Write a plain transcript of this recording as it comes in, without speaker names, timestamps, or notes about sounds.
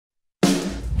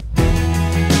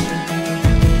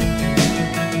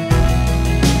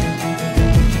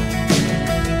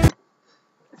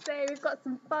got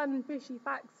some fun fishy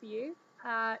facts for you.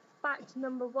 Fact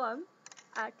number 1,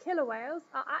 killer whales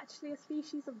are actually a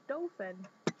species of dolphin.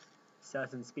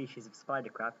 Certain species of spider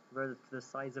crab grow to the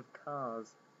size of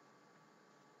cars.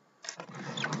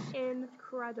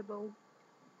 Incredible.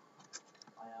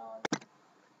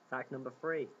 Fact number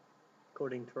 3.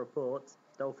 According to reports,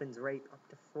 dolphins rape up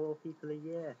to 4 people a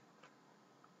year.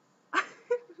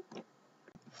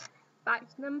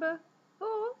 Fact number 4.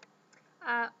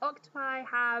 Octopi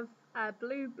have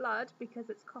blue blood because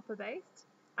it's copper-based,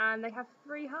 and they have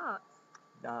 3 hearts.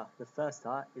 The first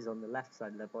heart is on the left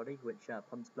side of their body, which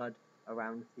pumps blood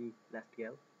around the left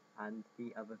gill, and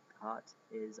the other heart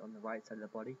is on the right side of the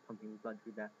body, pumping blood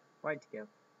through their right gill,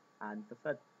 and the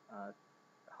third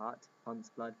heart pumps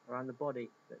blood around the body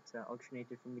that's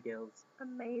oxygenated from the gills.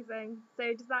 Amazing.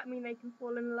 So does that mean they can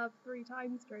fall in love 3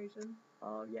 times, Trojan?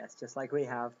 Oh yes, just like we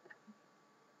have.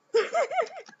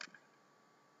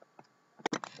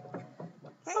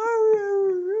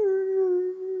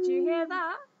 Do you hear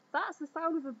that? That's the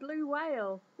sound of a blue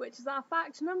whale, which is our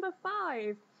fact number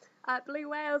 5. Blue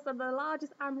whales are the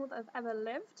largest animal that have ever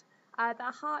lived.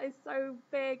 Their heart is so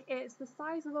big, it's the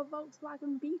size of a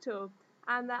Volkswagen Beetle,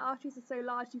 and their arteries are so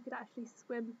large you could actually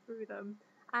swim through them.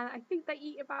 And I think they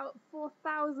eat about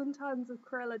 4,000 tons of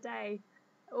krill a day,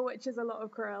 which is a lot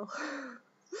of krill.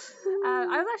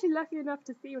 I was actually lucky enough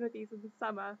to see one of these in the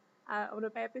summer on a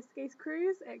Bay of Biscay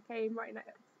cruise. It came right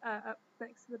up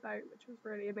next to the boat, which was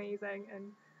really amazing,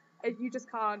 and you just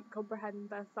can't comprehend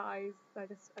their size. They're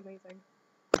just amazing.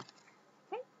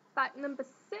 Okay, fact number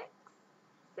 6.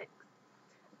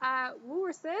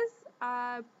 Walruses.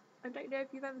 I don't know if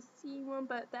you've ever seen one,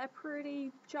 but they're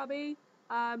pretty chubby.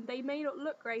 They may not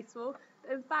look graceful,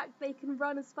 but in fact they can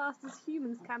run as fast as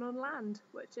humans can on land,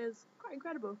 which is quite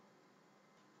incredible.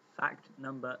 Fact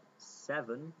number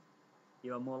 7.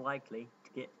 You are more likely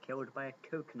to get killed by a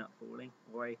coconut falling,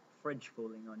 or a fridge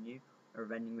falling on you, or a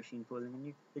vending machine falling on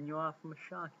you, than you are from a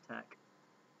shark attack.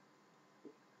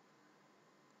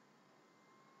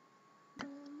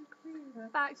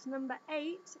 Fact number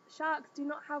 8. Sharks do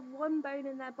not have one bone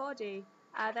in their body.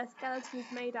 Their skeleton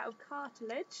is made out of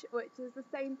cartilage, which is the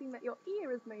same thing that your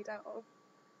ear is made out of.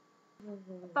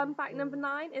 Fun fact number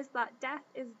 9 is that death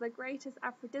is the greatest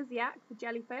aphrodisiac for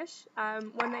jellyfish.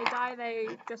 When they die, they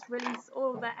just release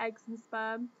all of their eggs and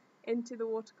sperm into the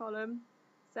water column.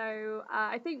 So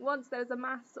I think once there was a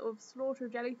mass sort of slaughter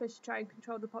of jellyfish to try and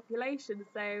control the population,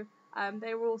 so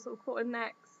they were all sort of caught in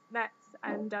nets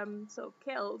and sort of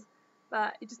killed.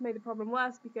 But it just made the problem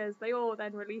worse because they all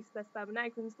then released their sperm and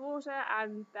eggs into the water,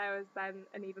 and there was then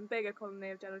an even bigger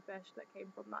colony of jellyfish that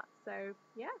came from that. So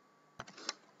yeah.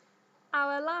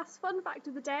 Our last fun fact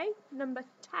of the day, number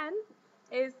 10,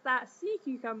 is that sea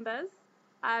cucumbers,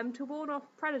 to warn off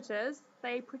predators,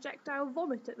 they projectile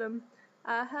vomit at them,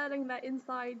 hurling their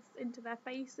insides into their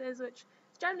faces, which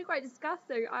is generally quite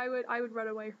disgusting. I would run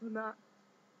away from that.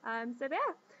 So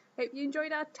yeah, hope you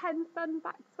enjoyed our 10 fun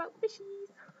facts about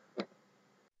fishies.